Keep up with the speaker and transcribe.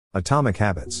Atomic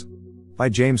Habits. By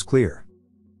James Clear.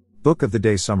 Book of the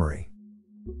Day Summary.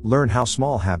 Learn how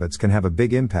small habits can have a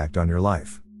big impact on your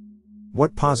life.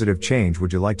 What positive change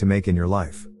would you like to make in your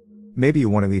life? Maybe you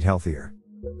want to eat healthier.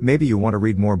 Maybe you want to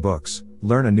read more books,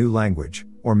 learn a new language,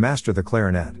 or master the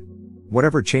clarinet.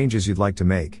 Whatever changes you'd like to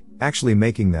make, actually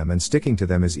making them and sticking to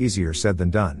them is easier said than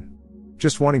done.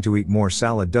 Just wanting to eat more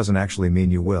salad doesn't actually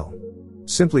mean you will.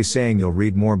 Simply saying you'll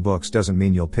read more books doesn't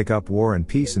mean you'll pick up War and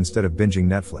Peace instead of binging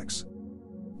Netflix.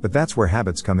 But that's where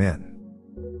habits come in.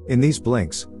 In these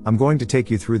blinks, I'm going to take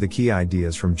you through the key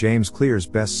ideas from James Clear's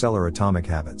bestseller Atomic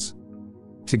Habits.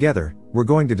 Together, we're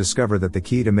going to discover that the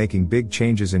key to making big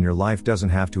changes in your life doesn't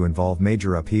have to involve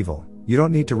major upheaval. You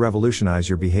don't need to revolutionize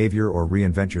your behavior or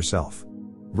reinvent yourself.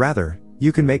 Rather,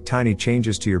 you can make tiny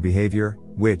changes to your behavior,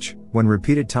 which, when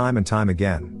repeated time and time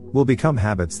again, will become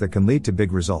habits that can lead to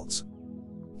big results.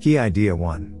 Key Idea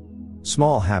 1.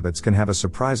 Small habits can have a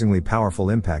surprisingly powerful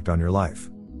impact on your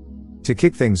life. To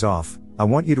kick things off, I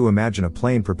want you to imagine a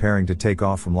plane preparing to take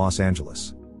off from Los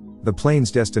Angeles. The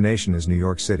plane's destination is New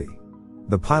York City.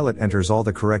 The pilot enters all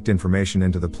the correct information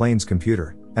into the plane's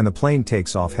computer, and the plane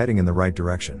takes off heading in the right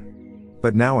direction.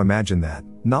 But now imagine that,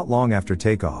 not long after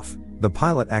takeoff, the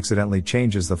pilot accidentally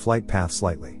changes the flight path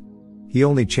slightly. He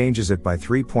only changes it by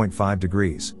 3.5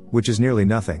 degrees, which is nearly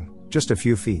nothing, just a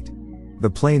few feet. The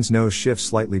plane's nose shifts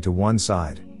slightly to one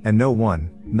side, and no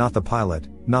one, not the pilot,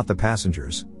 not the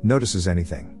passengers, notices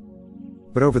anything.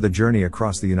 But over the journey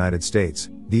across the United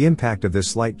States, the impact of this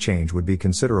slight change would be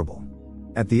considerable.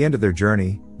 At the end of their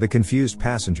journey, the confused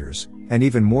passengers, and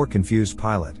even more confused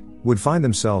pilot, would find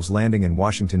themselves landing in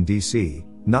Washington, D.C.,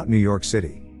 not New York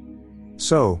City.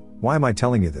 So, why am I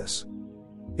telling you this?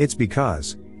 It's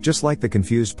because, just like the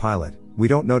confused pilot, we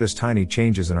don't notice tiny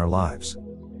changes in our lives.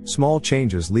 Small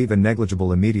changes leave a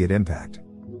negligible immediate impact.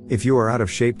 If you are out of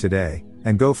shape today,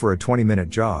 and go for a 20-minute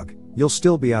jog, you'll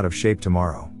still be out of shape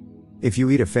tomorrow. If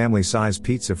you eat a family-sized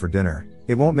pizza for dinner,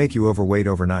 it won't make you overweight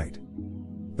overnight.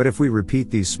 But if we repeat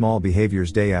these small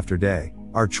behaviors day after day,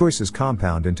 our choices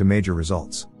compound into major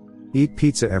results. Eat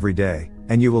pizza every day,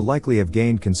 and you will likely have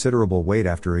gained considerable weight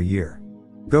after a year.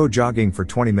 Go jogging for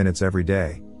 20 minutes every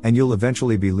day, and you'll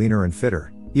eventually be leaner and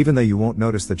fitter, even though you won't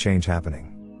notice the change happening.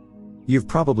 You've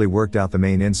probably worked out the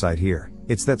main insight here.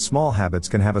 It's that small habits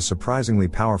can have a surprisingly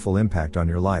powerful impact on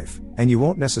your life, and you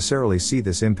won't necessarily see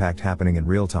this impact happening in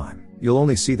real time. You'll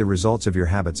only see the results of your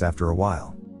habits after a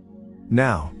while.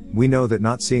 Now, we know that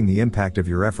not seeing the impact of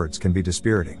your efforts can be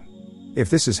dispiriting.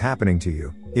 If this is happening to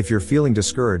you, if you're feeling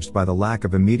discouraged by the lack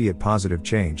of immediate positive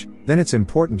change, then it's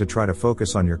important to try to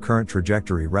focus on your current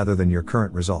trajectory rather than your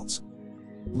current results.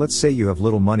 Let's say you have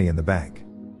little money in the bank.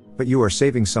 But you are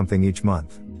saving something each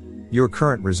month. Your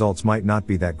current results might not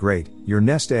be that great, your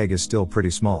nest egg is still pretty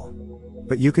small.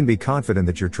 But you can be confident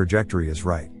that your trajectory is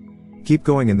right. Keep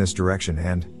going in this direction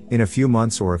and, in a few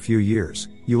months or a few years,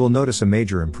 you will notice a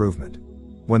major improvement.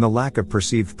 When the lack of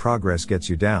perceived progress gets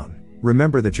you down,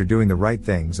 remember that you're doing the right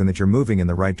things and that you're moving in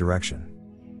the right direction.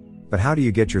 But how do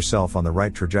you get yourself on the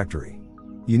right trajectory?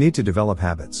 You need to develop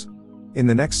habits. In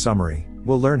the next summary,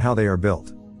 we'll learn how they are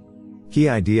built. Key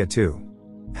Idea 2.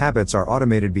 Habits are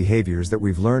automated behaviors that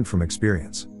we've learned from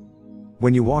experience.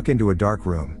 When you walk into a dark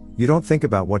room, you don't think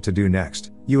about what to do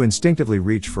next, you instinctively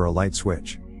reach for a light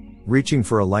switch. Reaching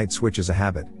for a light switch is a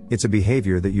habit, it's a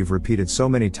behavior that you've repeated so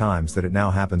many times that it now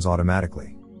happens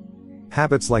automatically.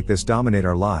 Habits like this dominate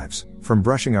our lives, from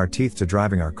brushing our teeth to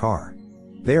driving our car.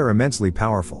 They are immensely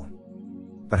powerful.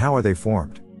 But how are they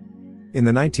formed? In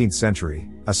the 19th century,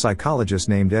 a psychologist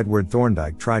named Edward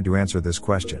Thorndike tried to answer this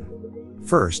question.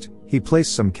 First, he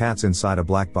placed some cats inside a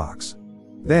black box.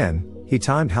 Then, he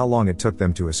timed how long it took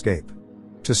them to escape.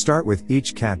 To start with,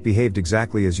 each cat behaved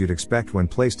exactly as you'd expect when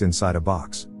placed inside a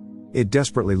box. It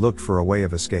desperately looked for a way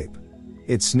of escape.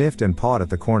 It sniffed and pawed at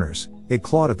the corners, it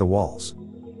clawed at the walls.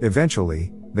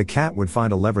 Eventually, the cat would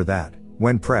find a lever that,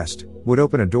 when pressed, would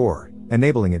open a door,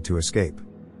 enabling it to escape.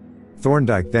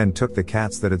 Thorndike then took the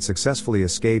cats that had successfully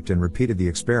escaped and repeated the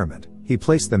experiment. He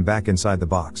placed them back inside the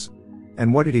box.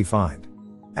 And what did he find?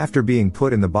 After being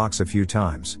put in the box a few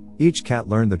times, each cat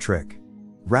learned the trick.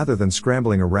 Rather than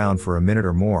scrambling around for a minute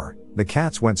or more, the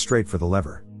cats went straight for the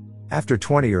lever. After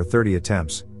 20 or 30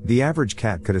 attempts, the average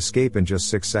cat could escape in just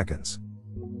 6 seconds.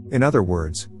 In other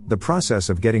words, the process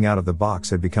of getting out of the box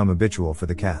had become habitual for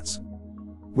the cats.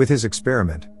 With his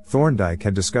experiment, Thorndike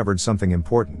had discovered something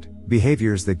important.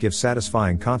 Behaviors that give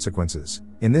satisfying consequences,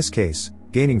 in this case,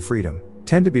 gaining freedom,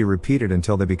 tend to be repeated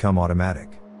until they become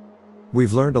automatic.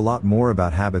 We've learned a lot more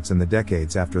about habits in the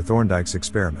decades after Thorndike's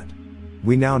experiment.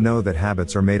 We now know that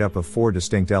habits are made up of 4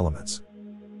 distinct elements.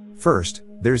 First,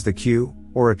 there's the cue,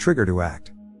 or a trigger to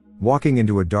act. Walking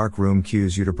into a dark room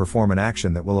cues you to perform an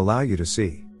action that will allow you to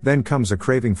see. Then comes a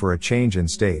craving for a change in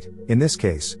state, in this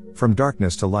case, from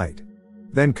darkness to light.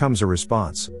 Then comes a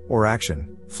response, or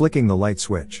action, flicking the light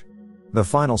switch. The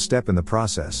final step in the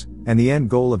process, and the end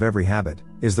goal of every habit,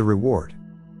 is the reward.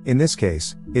 In this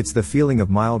case, it's the feeling of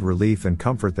mild relief and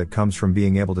comfort that comes from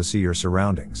being able to see your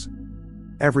surroundings.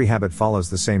 Every habit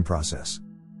follows the same process.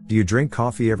 Do you drink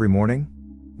coffee every morning?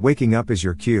 Waking up is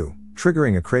your cue,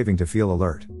 triggering a craving to feel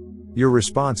alert. Your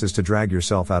response is to drag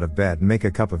yourself out of bed and make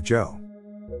a cup of joe.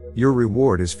 Your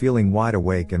reward is feeling wide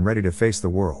awake and ready to face the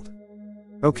world.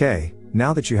 Okay,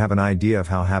 now that you have an idea of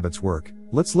how habits work,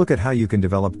 let's look at how you can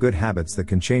develop good habits that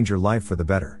can change your life for the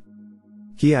better.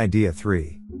 Key idea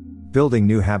 3. Building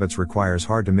new habits requires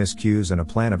hard-to-miss cues and a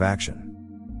plan of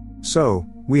action. So,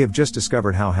 we have just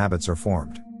discovered how habits are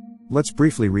formed. Let's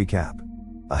briefly recap.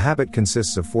 A habit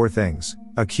consists of 4 things: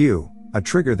 a cue, a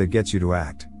trigger that gets you to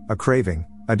act, a craving,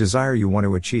 a desire you want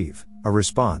to achieve, a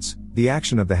response, the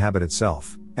action of the habit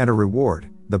itself, and a reward,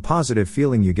 the positive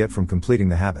feeling you get from completing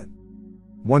the habit.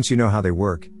 Once you know how they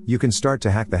work, you can start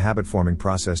to hack the habit-forming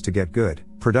process to get good,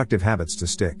 productive habits to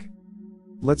stick.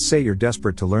 Let's say you're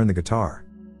desperate to learn the guitar.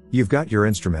 You've got your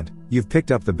instrument, you've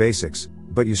picked up the basics,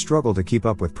 but you struggle to keep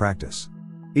up with practice.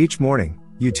 Each morning,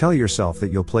 you tell yourself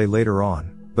that you'll play later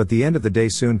on, but the end of the day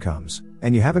soon comes,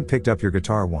 and you haven't picked up your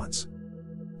guitar once.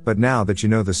 But now that you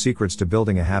know the secrets to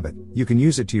building a habit, you can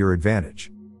use it to your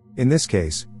advantage. In this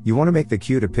case, you want to make the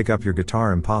cue to pick up your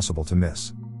guitar impossible to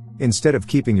miss. Instead of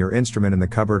keeping your instrument in the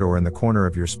cupboard or in the corner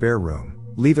of your spare room,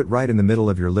 leave it right in the middle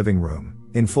of your living room,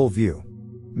 in full view.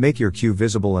 Make your cue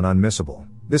visible and unmissable.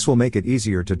 This will make it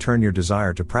easier to turn your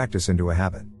desire to practice into a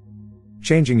habit.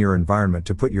 Changing your environment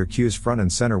to put your cues front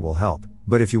and center will help,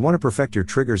 but if you want to perfect your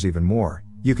triggers even more,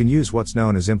 you can use what's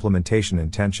known as implementation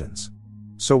intentions.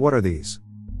 So what are these?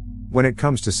 When it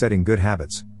comes to setting good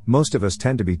habits, most of us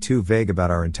tend to be too vague about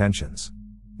our intentions.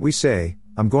 We say,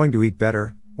 I'm going to eat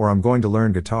better, or I'm going to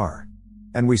learn guitar.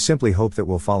 And we simply hope that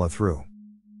we'll follow through.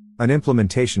 An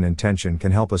implementation intention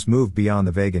can help us move beyond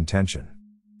the vague intention.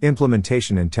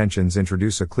 Implementation intentions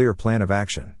introduce a clear plan of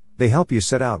action. They help you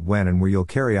set out when and where you'll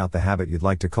carry out the habit you'd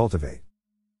like to cultivate.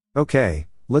 Okay,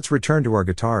 let's return to our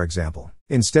guitar example.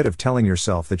 Instead of telling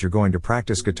yourself that you're going to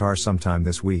practice guitar sometime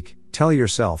this week, tell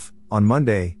yourself, on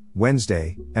Monday,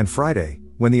 Wednesday, and Friday,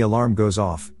 when the alarm goes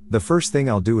off, the first thing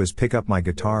I'll do is pick up my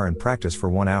guitar and practice for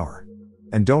 1 hour.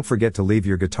 And don't forget to leave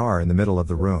your guitar in the middle of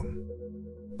the room.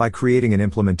 By creating an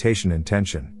implementation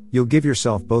intention, you'll give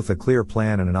yourself both a clear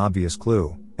plan and an obvious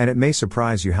clue, and it may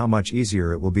surprise you how much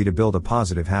easier it will be to build a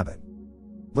positive habit.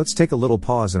 Let's take a little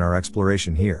pause in our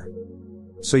exploration here.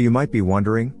 So you might be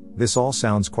wondering, this all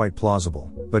sounds quite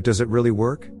plausible, but does it really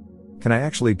work? Can I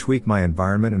actually tweak my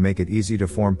environment and make it easy to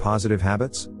form positive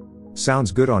habits?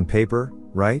 Sounds good on paper,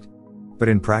 right? But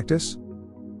in practice?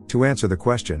 To answer the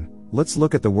question, let's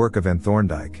look at the work of Anne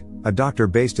Thorndike, a doctor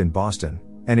based in Boston,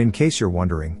 and in case you're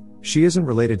wondering, she isn't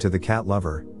related to the cat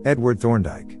lover, Edward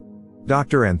Thorndike.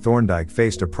 Dr. Anne Thorndike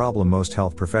faced a problem most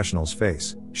health professionals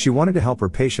face. She wanted to help her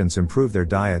patients improve their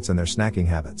diets and their snacking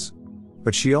habits.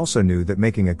 But she also knew that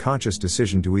making a conscious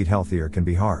decision to eat healthier can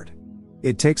be hard.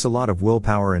 It takes a lot of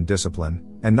willpower and discipline,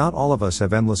 and not all of us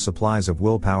have endless supplies of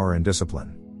willpower and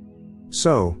discipline.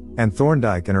 So, Anne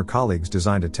Thorndike and her colleagues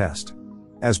designed a test.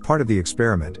 As part of the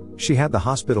experiment, she had the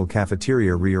hospital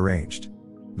cafeteria rearranged.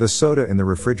 The soda in the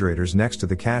refrigerators next to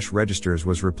the cash registers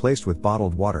was replaced with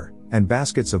bottled water, and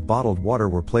baskets of bottled water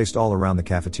were placed all around the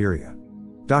cafeteria.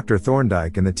 Dr.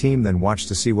 Thorndike and the team then watched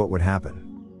to see what would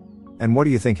happen. And what do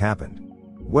you think happened?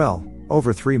 Well,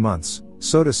 over 3 months,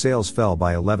 soda sales fell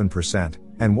by 11%,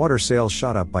 and water sales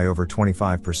shot up by over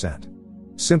 25%.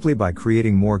 Simply by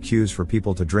creating more cues for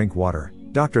people to drink water,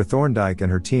 Dr. Thorndike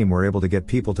and her team were able to get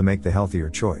people to make the healthier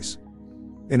choice.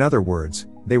 In other words,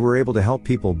 they were able to help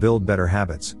people build better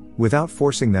habits, without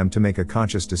forcing them to make a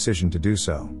conscious decision to do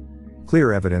so.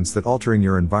 Clear evidence that altering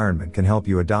your environment can help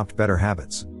you adopt better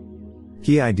habits.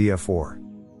 Key idea 4.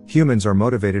 Humans are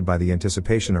motivated by the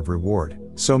anticipation of reward,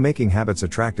 so making habits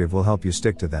attractive will help you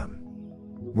stick to them.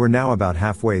 We're now about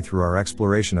halfway through our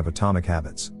exploration of atomic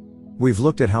habits. We've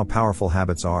looked at how powerful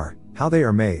habits are, how they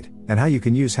are made, and how you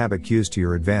can use habit cues to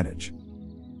your advantage.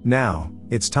 Now,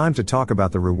 it's time to talk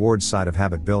about the reward side of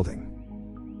habit building.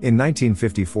 In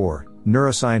 1954,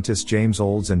 neuroscientists James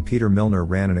Olds and Peter Milner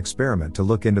ran an experiment to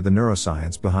look into the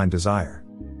neuroscience behind desire.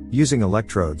 Using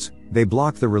electrodes, they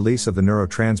blocked the release of the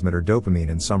neurotransmitter dopamine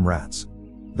in some rats.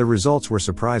 The results were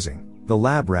surprising. The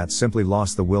lab rats simply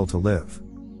lost the will to live.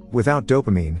 Without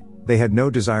dopamine, they had no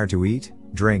desire to eat,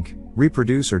 drink,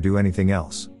 reproduce or do anything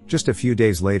else. Just a few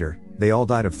days later, they all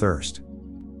died of thirst.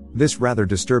 This rather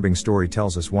disturbing story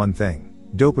tells us one thing: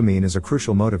 dopamine is a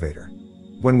crucial motivator.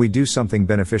 When we do something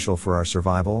beneficial for our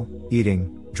survival,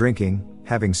 eating, drinking,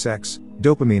 having sex,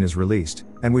 dopamine is released,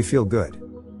 and we feel good.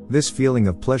 This feeling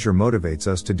of pleasure motivates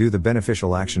us to do the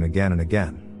beneficial action again and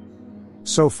again.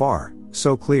 So far,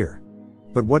 so clear.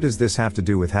 But what does this have to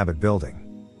do with habit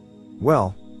building?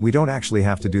 Well, we don't actually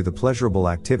have to do the pleasurable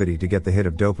activity to get the hit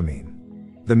of dopamine.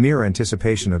 The mere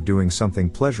anticipation of doing something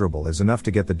pleasurable is enough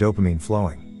to get the dopamine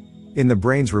flowing. In the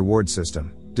brain's reward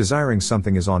system, desiring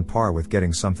something is on par with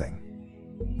getting something.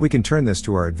 We can turn this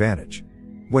to our advantage.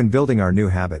 When building our new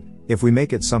habit, if we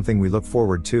make it something we look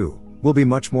forward to, we'll be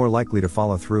much more likely to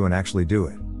follow through and actually do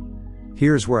it.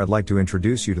 Here's where I'd like to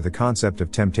introduce you to the concept of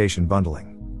temptation bundling.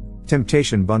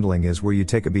 Temptation bundling is where you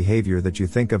take a behavior that you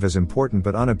think of as important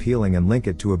but unappealing and link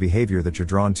it to a behavior that you're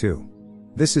drawn to.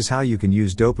 This is how you can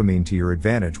use dopamine to your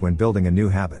advantage when building a new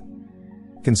habit.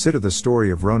 Consider the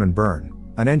story of Ronan Byrne,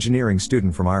 an engineering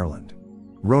student from Ireland.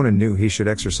 Ronan knew he should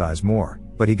exercise more,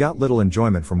 but he got little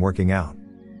enjoyment from working out.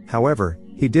 However,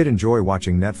 he did enjoy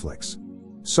watching Netflix.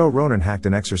 So Ronan hacked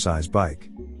an exercise bike.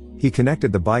 He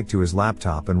connected the bike to his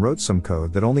laptop and wrote some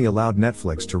code that only allowed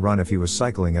Netflix to run if he was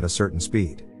cycling at a certain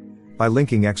speed. By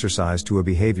linking exercise to a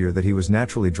behavior that he was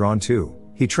naturally drawn to,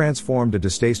 he transformed a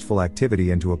distasteful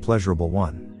activity into a pleasurable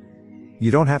one. You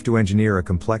don't have to engineer a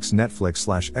complex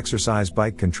Netflix/exercise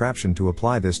bike contraption to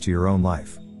apply this to your own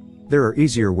life. There are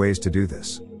easier ways to do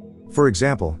this. For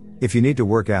example, if you need to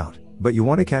work out, but you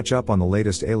want to catch up on the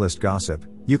latest A-list gossip,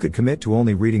 you could commit to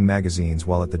only reading magazines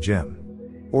while at the gym.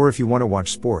 Or if you want to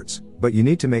watch sports, but you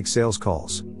need to make sales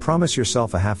calls, promise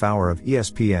yourself a half hour of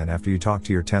ESPN after you talk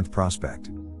to your 10th prospect.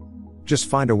 Just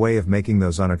find a way of making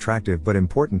those unattractive but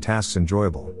important tasks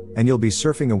enjoyable, and you'll be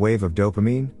surfing a wave of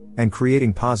dopamine, and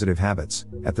creating positive habits,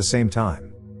 at the same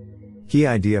time. Key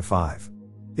idea 5.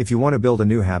 If you want to build a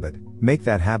new habit, make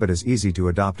that habit as easy to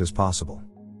adopt as possible.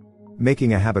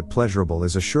 Making a habit pleasurable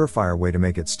is a surefire way to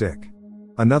make it stick.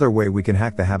 Another way we can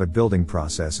hack the habit building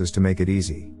process is to make it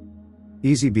easy.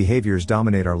 Easy behaviors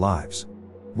dominate our lives.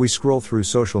 We scroll through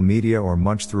social media or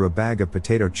munch through a bag of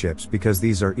potato chips because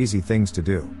these are easy things to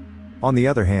do. On the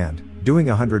other hand, doing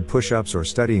 100 push-ups or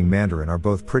studying Mandarin are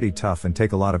both pretty tough and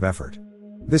take a lot of effort.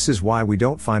 This is why we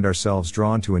don't find ourselves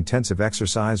drawn to intensive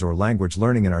exercise or language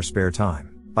learning in our spare time.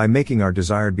 By making our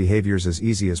desired behaviors as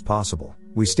easy as possible,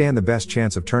 we stand the best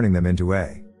chance of turning them into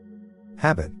a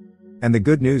habit. And the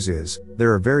good news is,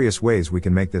 there are various ways we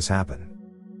can make this happen.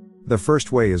 The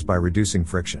first way is by reducing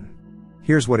friction.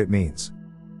 Here's what it means.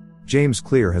 James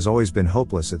Clear has always been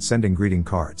hopeless at sending greeting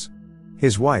cards.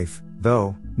 His wife,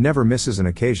 though, never misses an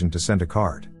occasion to send a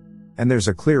card. And there's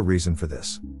a clear reason for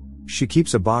this. She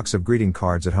keeps a box of greeting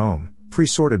cards at home,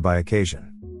 pre-sorted by occasion.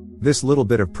 This little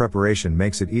bit of preparation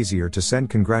makes it easier to send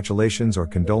congratulations or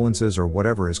condolences or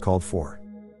whatever is called for.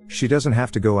 She doesn't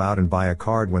have to go out and buy a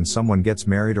card when someone gets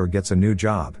married or gets a new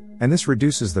job, and this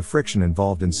reduces the friction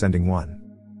involved in sending one.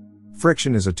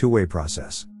 Friction is a two-way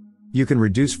process. You can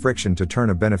reduce friction to turn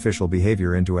a beneficial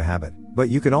behavior into a habit, but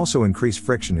you can also increase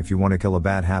friction if you want to kill a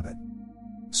bad habit.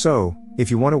 So, if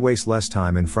you want to waste less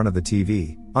time in front of the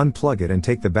TV, unplug it and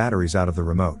take the batteries out of the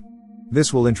remote.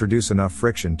 This will introduce enough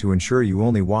friction to ensure you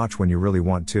only watch when you really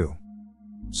want to.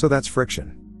 So that's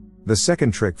friction. The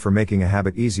second trick for making a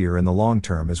habit easier in the long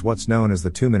term is what's known as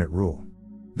the 2-minute rule.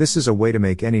 This is a way to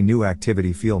make any new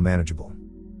activity feel manageable.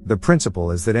 The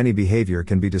principle is that any behavior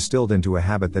can be distilled into a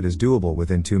habit that is doable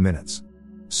within 2 minutes.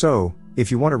 So,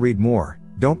 if you want to read more,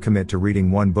 don't commit to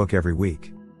reading one book every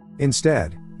week.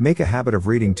 Instead, make a habit of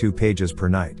reading 2 pages per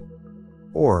night.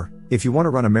 Or, if you want to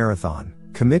run a marathon,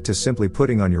 commit to simply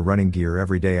putting on your running gear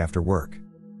every day after work.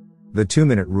 The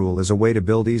 2-minute rule is a way to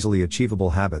build easily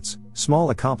achievable habits, small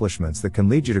accomplishments that can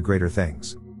lead you to greater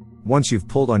things. Once you've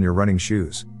pulled on your running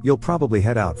shoes, you'll probably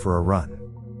head out for a run.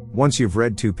 Once you've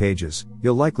read 2 pages,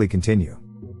 you'll likely continue.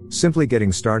 Simply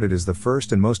getting started is the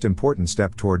first and most important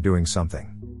step toward doing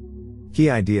something. Key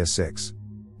idea 6.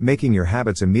 Making your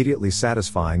habits immediately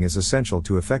satisfying is essential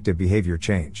to effective behavior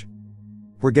change.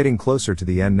 We're getting closer to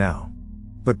the end now.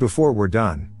 But before we're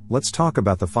done, let's talk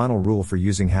about the final rule for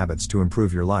using habits to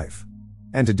improve your life.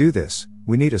 And to do this,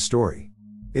 we need a story.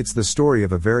 It's the story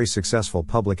of a very successful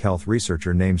public health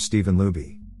researcher named Stephen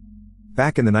Luby.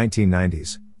 Back in the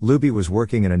 1990s, Luby was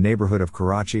working in a neighborhood of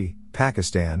Karachi,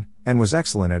 Pakistan, and was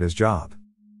excellent at his job.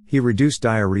 He reduced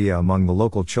diarrhea among the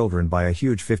local children by a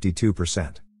huge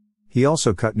 52%. He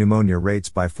also cut pneumonia rates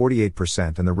by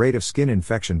 48% and the rate of skin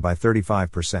infection by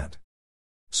 35%.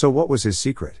 So what was his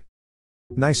secret?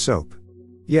 Nice soap.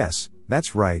 Yes,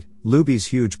 that's right, Luby's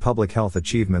huge public health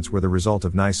achievements were the result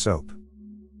of nice soap.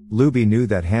 Luby knew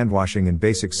that handwashing and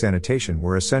basic sanitation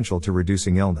were essential to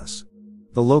reducing illness.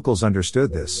 The locals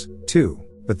understood this, too,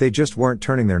 but they just weren't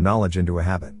turning their knowledge into a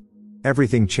habit.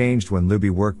 Everything changed when Luby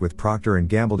worked with Procter &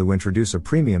 Gamble to introduce a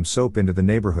premium soap into the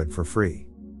neighborhood for free.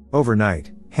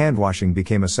 Overnight, handwashing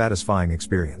became a satisfying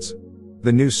experience.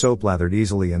 The new soap lathered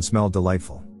easily and smelled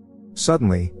delightful.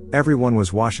 Suddenly, everyone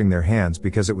was washing their hands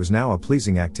because it was now a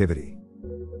pleasing activity.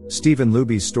 Stephen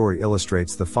Luby's story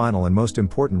illustrates the final and most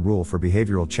important rule for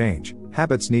behavioral change: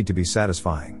 habits need to be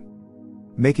satisfying.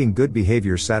 Making good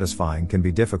behaviors satisfying can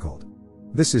be difficult.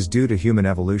 This is due to human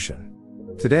evolution.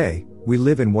 Today, we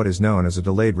live in what is known as a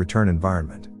delayed return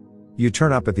environment. You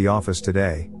turn up at the office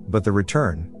today, but the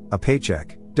return, a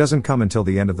paycheck, doesn't come until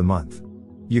the end of the month.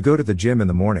 You go to the gym in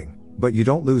the morning, but you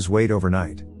don't lose weight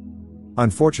overnight.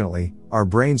 Unfortunately, our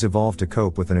brains evolved to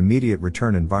cope with an immediate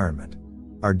return environment.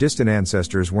 Our distant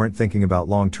ancestors weren't thinking about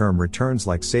long-term returns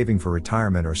like saving for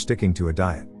retirement or sticking to a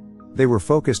diet. They were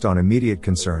focused on immediate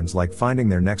concerns like finding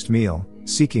their next meal,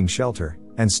 seeking shelter,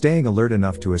 and staying alert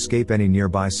enough to escape any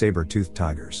nearby saber-toothed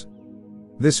tigers.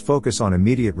 This focus on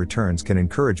immediate returns can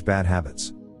encourage bad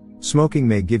habits. Smoking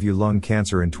may give you lung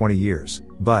cancer in 20 years,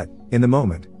 but, in the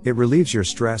moment, it relieves your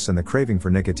stress and the craving for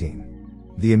nicotine.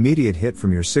 The immediate hit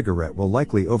from your cigarette will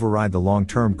likely override the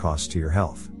long-term costs to your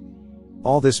health.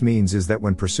 All this means is that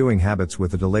when pursuing habits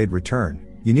with a delayed return,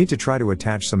 you need to try to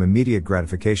attach some immediate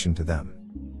gratification to them.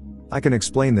 I can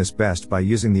explain this best by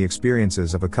using the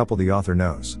experiences of a couple the author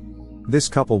knows. This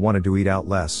couple wanted to eat out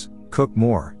less, cook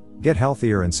more, get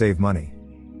healthier and save money.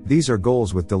 These are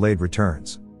goals with delayed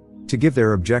returns. To give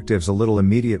their objectives a little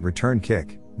immediate return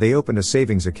kick, they opened a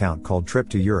savings account called Trip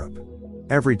to Europe.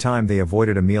 Every time they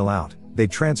avoided a meal out, they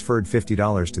transferred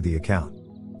 $50 to the account.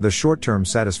 The short-term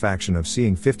satisfaction of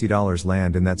seeing $50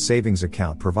 land in that savings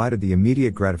account provided the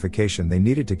immediate gratification they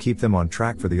needed to keep them on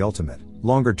track for the ultimate,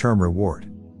 longer-term reward.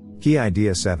 Key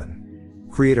Idea 7.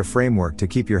 Create a framework to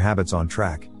keep your habits on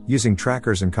track, using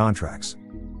trackers and contracts.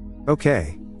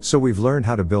 Okay, so we've learned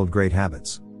how to build great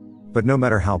habits. But no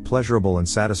matter how pleasurable and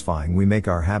satisfying we make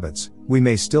our habits, we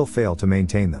may still fail to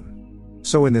maintain them.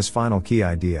 So in this final key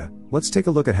idea, let's take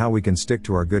a look at how we can stick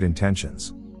to our good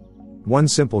intentions. One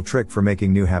simple trick for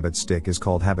making new habits stick is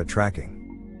called habit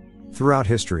tracking. Throughout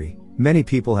history, many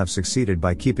people have succeeded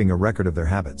by keeping a record of their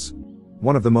habits.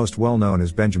 One of the most well-known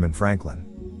is Benjamin Franklin.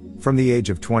 From the age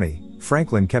of 20,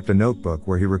 Franklin kept a notebook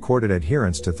where he recorded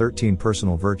adherence to 13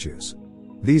 personal virtues.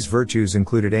 These virtues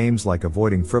included aims like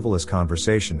avoiding frivolous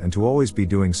conversation and to always be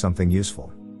doing something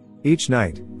useful. Each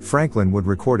night, Franklin would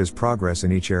record his progress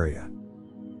in each area.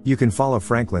 You can follow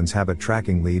Franklin's habit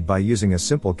tracking lead by using a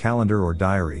simple calendar or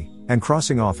diary, and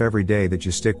crossing off every day that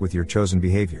you stick with your chosen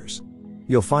behaviors.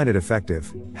 You'll find it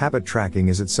effective. Habit tracking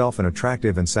is itself an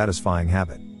attractive and satisfying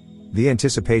habit. The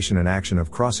anticipation and action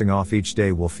of crossing off each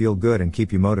day will feel good and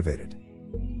keep you motivated.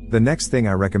 The next thing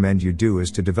I recommend you do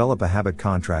is to develop a habit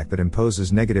contract that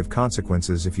imposes negative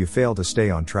consequences if you fail to stay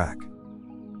on track.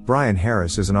 Brian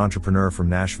Harris is an entrepreneur from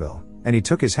Nashville, and he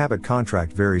took his habit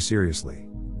contract very seriously.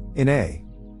 In a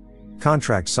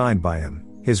contract signed by him,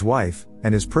 his wife,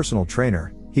 and his personal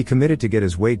trainer, he committed to get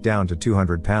his weight down to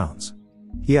 200 pounds.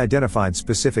 He identified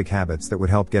specific habits that would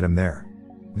help get him there.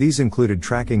 These included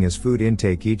tracking his food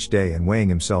intake each day and weighing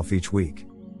himself each week.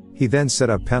 He then set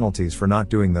up penalties for not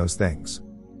doing those things.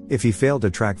 If he failed to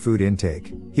track food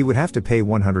intake, he would have to pay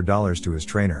 $100 to his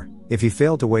trainer. If he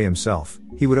failed to weigh himself,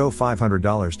 he would owe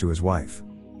 $500 to his wife.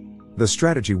 The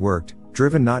strategy worked,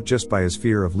 driven not just by his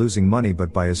fear of losing money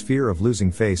but by his fear of losing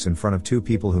face in front of two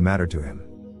people who mattered to him.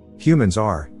 Humans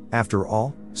are, after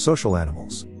all, social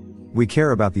animals. We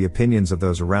care about the opinions of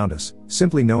those around us.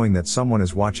 Simply knowing that someone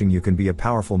is watching you can be a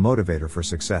powerful motivator for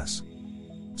success.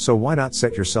 So why not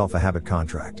set yourself a habit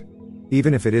contract?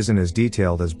 Even if it isn't as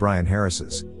detailed as Brian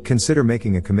Harris's, consider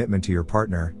making a commitment to your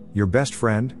partner, your best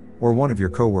friend, or one of your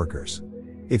coworkers.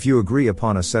 If you agree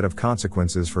upon a set of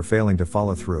consequences for failing to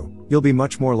follow through, you'll be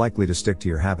much more likely to stick to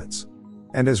your habits.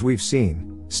 And as we've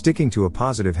seen, sticking to a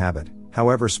positive habit,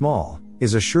 however small,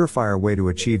 is a surefire way to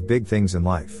achieve big things in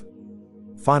life.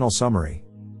 Final summary.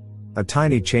 A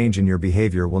tiny change in your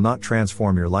behavior will not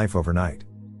transform your life overnight.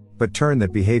 But turn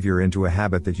that behavior into a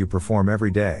habit that you perform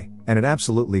every day, and it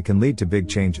absolutely can lead to big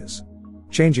changes.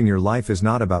 Changing your life is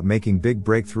not about making big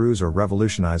breakthroughs or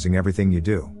revolutionizing everything you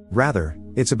do. Rather,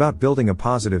 it's about building a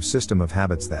positive system of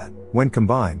habits that, when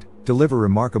combined, deliver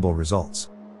remarkable results.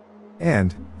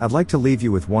 And, I'd like to leave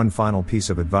you with one final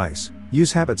piece of advice: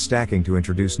 use habit stacking to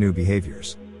introduce new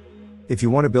behaviors. If you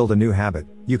want to build a new habit,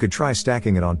 you could try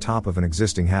stacking it on top of an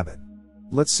existing habit.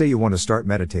 Let's say you want to start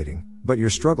meditating, but you're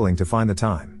struggling to find the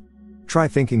time. Try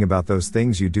thinking about those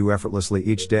things you do effortlessly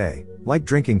each day, like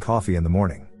drinking coffee in the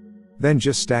morning. Then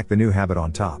just stack the new habit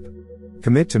on top.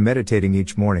 Commit to meditating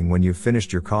each morning when you've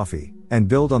finished your coffee, and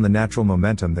build on the natural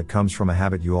momentum that comes from a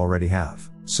habit you already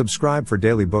have. Subscribe for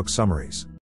daily book summaries.